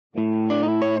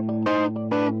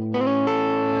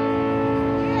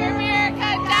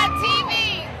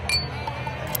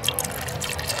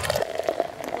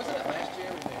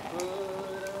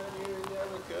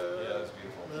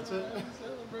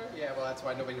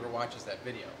ever watches that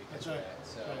video because of that.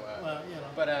 So, well, you know.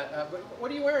 But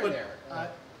what are you wearing there?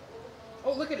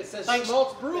 Oh, look at it. It says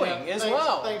Shmaltz Brewing as thanks,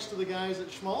 well. Thanks to the guys at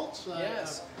Shmaltz.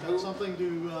 Yes. I've got something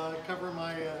to cover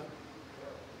my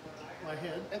my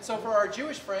head. And so for our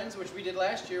Jewish friends, which we did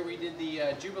last year, we did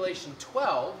the Jewbelation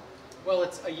 12. Well,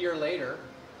 it's a year later.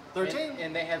 13.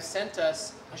 And they have sent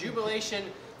us Jewbelation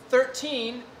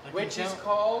 13, which is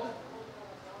called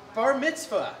Bar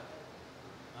Mitzvah.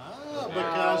 Ah,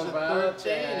 because of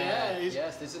 13, yeah.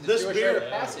 Yes, this is the Jewish rite of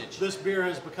passage. This beer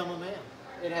has become a man.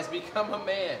 It has become a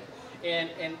man.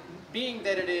 And being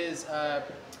that it is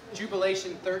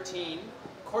Jewbelation 13,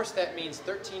 of course that means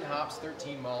 13 hops,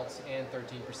 13 malts, and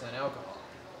 13% alcohol.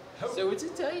 Oh. So it's a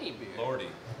tiny beer. Lordy.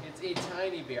 It's a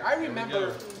tiny beer. I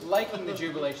remember liking the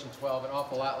Jewbelation 12 an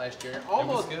awful lot last year.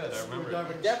 Almost it was good, I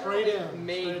remember. It definitely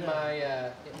made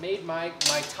my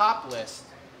top list,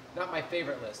 not my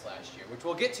favorite list last year, which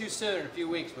we'll get to soon. In a few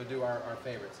weeks we'll do our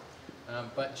favorites.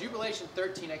 But Jewbelation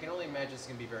 13, I can only imagine it's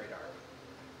going to be very dark.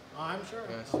 Oh, I'm sure.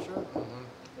 Yes. I'm sure.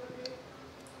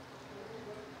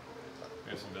 We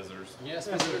have some visitors. Yes,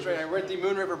 visitors right now. We're at the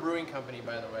Moon River Brewing Company,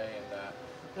 by the way,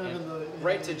 and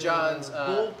right to John's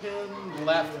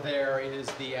left there is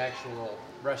the actual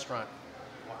restaurant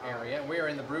area. We are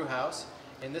in the brew house,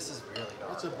 and this is really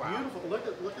dark. It's a beautiful. Look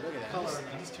at the color.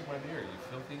 You just took my beer, you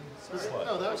filthy slut.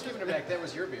 No, that I was was giving it back. That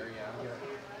was your beer, yeah.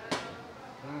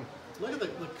 Look at the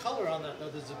color on that, though.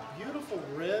 There's a beautiful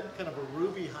red, kind of a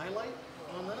ruby highlight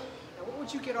on that. Now, what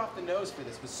would you get off the nose for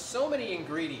this? With so many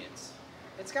ingredients,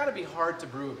 it's got to be hard to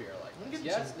brew a beer like this.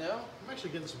 Yes? No? I'm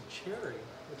actually getting some cherry,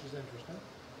 which is interesting.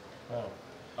 Oh.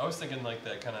 I was thinking like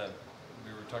that kind of,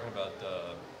 we were talking about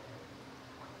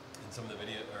in some of the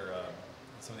video, or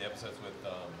some of the episodes with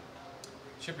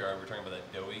Shipyard, we were talking about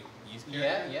that doughy yeast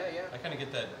character. Yeah. I kind of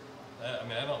get that, I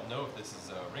mean, I don't know if this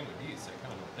is ringwood yeast, I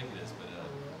kind of don't think it is, but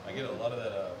I get a lot of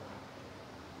that,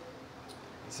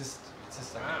 it's just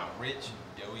like a rich,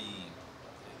 doughy,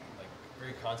 like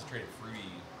very concentrated, fruity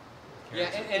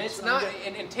character. Yeah, and it's not,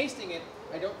 and tasting it,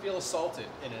 I don't feel assaulted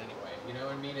in any way. You know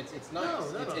what I mean? It's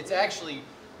nice. No. It's actually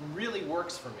really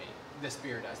works for me. This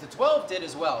beer does. The 12 did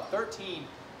as well. 13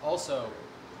 also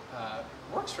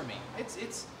works for me.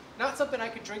 It's not something I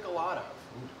could drink a lot of.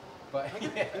 But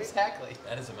yeah, exactly.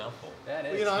 That is a mouthful. That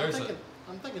is. Well, you know,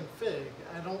 I'm thinking fig.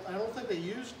 I don't think they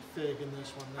used fig in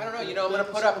this one. I don't know. You know, I'm going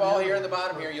to put up all here in the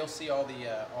bottom here. You'll see all the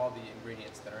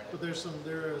ingredients that are in it. But there's some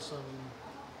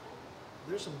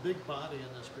big body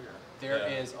in this beer. There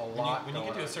is a lot. When you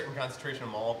get to a certain concentration of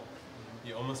malt,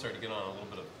 you almost start to get on a little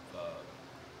bit of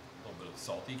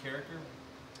salty character.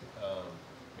 I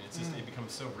mean, it's just it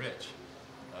becomes so rich.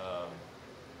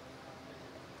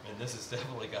 And this has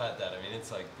definitely got that. I mean,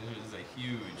 it's like this is a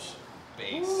huge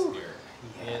base here.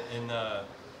 Yeah. And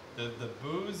the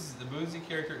boozy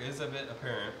character is a bit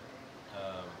apparent,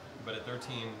 but at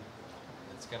 13,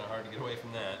 it's kind of hard to get away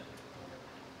from that.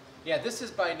 Yeah, this is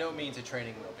by no means a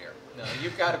training wheel beer. No,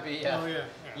 you've got to be.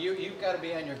 You've got to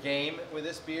be on your game with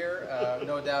this beer,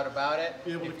 no doubt about it.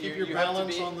 Be able to keep your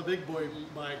balance on the big boy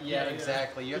bike. Yeah,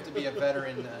 exactly. You have to be a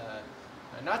veteran,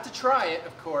 not to try it,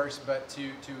 of course, but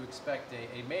to expect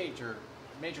a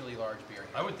majorly large beer.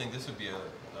 I would think this would be a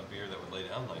beer that would lay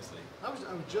down nicely. I was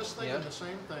just thinking the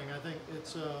same thing. I think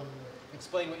it's.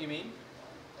 Explain what you mean.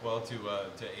 Well, to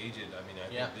age it, I mean, I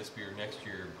think this beer next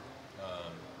year.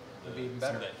 Would be even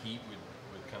better. Some of that heat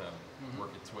would kind of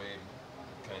work its way,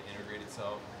 kind of integrate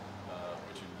itself,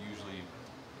 which would usually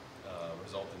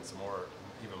result in some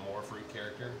even more fruit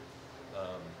character,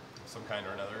 some kind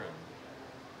or another,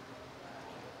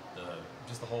 and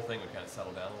just the whole thing would kind of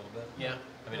settle down a little bit. Yeah.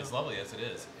 I mean, as lovely as it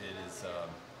is, it's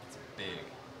big.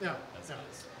 Yeah.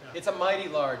 It's a mighty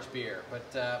large beer,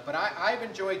 but I've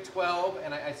enjoyed 12,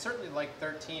 and I certainly like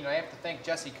 13. I have to thank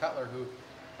Jesse Cutler who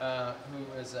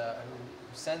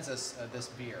sends us this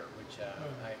beer, which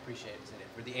I appreciate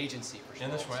for the agency for sure.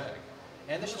 And the swag.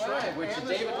 And the swag, which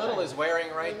David Little is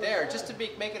wearing right there, just to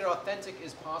make it authentic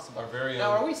as possible. Our very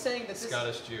now, are we saying that this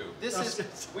Scottish Jew? This is.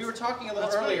 We were talking a little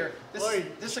earlier. This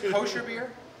is a kosher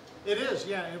beer. It is,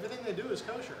 yeah. Everything they do is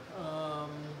kosher,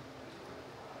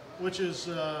 which is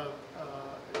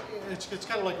it's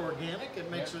kind of like organic. It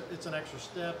makes it's an extra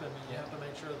step. I mean, you have to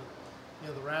make sure that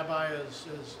the rabbi is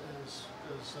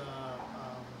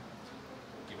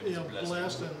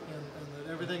blessed and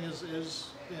that everything is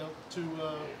up to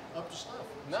stuff.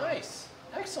 Nice,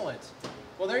 excellent.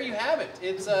 Well, there you have it.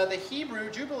 It's the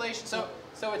Hebrew Jewbelation. So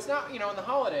it's not, in the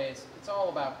holidays, it's all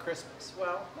about Christmas.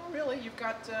 Well, not really. You've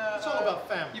got it's all about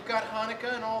family. You've got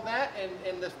Hanukkah and all that,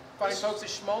 and the fine folks at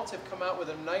Shmaltz have come out with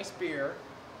a nice beer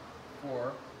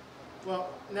for. Well,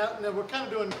 now we're kind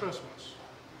of doing Christmas,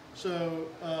 so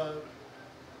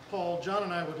Paul, John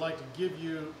and I would like to give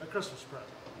you a Christmas present.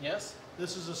 Yes?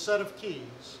 This is a set of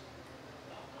keys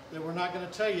that we're not going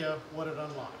to tell you what it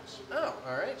unlocks. Oh,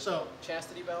 all right. So,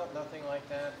 chastity belt, nothing like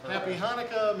that? Happy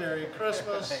Hanukkah, Merry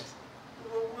Christmas. Thanks.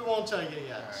 We won't tell you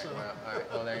yet. All right, So. all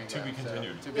right. Well, there you go. To be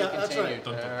continued. So, to be That's right.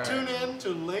 Dun, dun, dun. Tune in to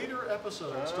later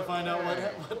episodes to find out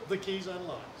what the keys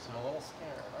unlock. I'm a little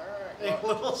scared. All right. A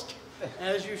Well, little scared,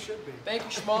 as you should be. thank you,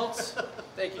 Schmaltz.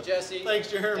 Thank you, Jesse. Thanks,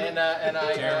 Jeremy. And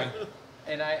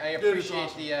I Dude, it's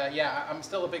appreciate awesome. I'm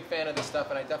still a big fan of this stuff,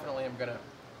 and I definitely am gonna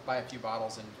buy a few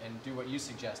bottles and do what you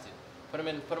suggested. Put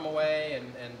them away,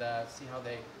 and see how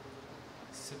they.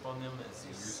 Sip on them as the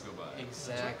years go by.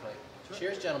 Exactly. Right.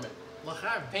 Cheers, gentlemen.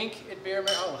 L'chaim. Pink at Beer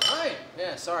America. Oh, L'chaim.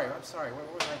 Yeah, sorry. I'm sorry.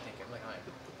 What was I thinking? L'chaim.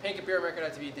 Pink at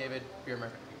BeerAmerica.tv. David.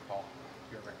 BeerAmerica.tv. Paul.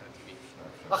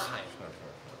 BeerAmerica.tv. L'chaim.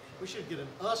 We should get an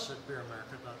us at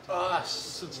BeerAmerica.tv. Us.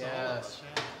 Since Yes. all of us.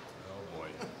 Yeah. Oh boy,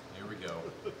 here we go.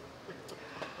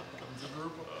 Comes a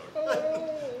group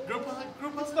hug. Group hug.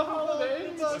 It's the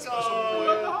holidays. Group hug.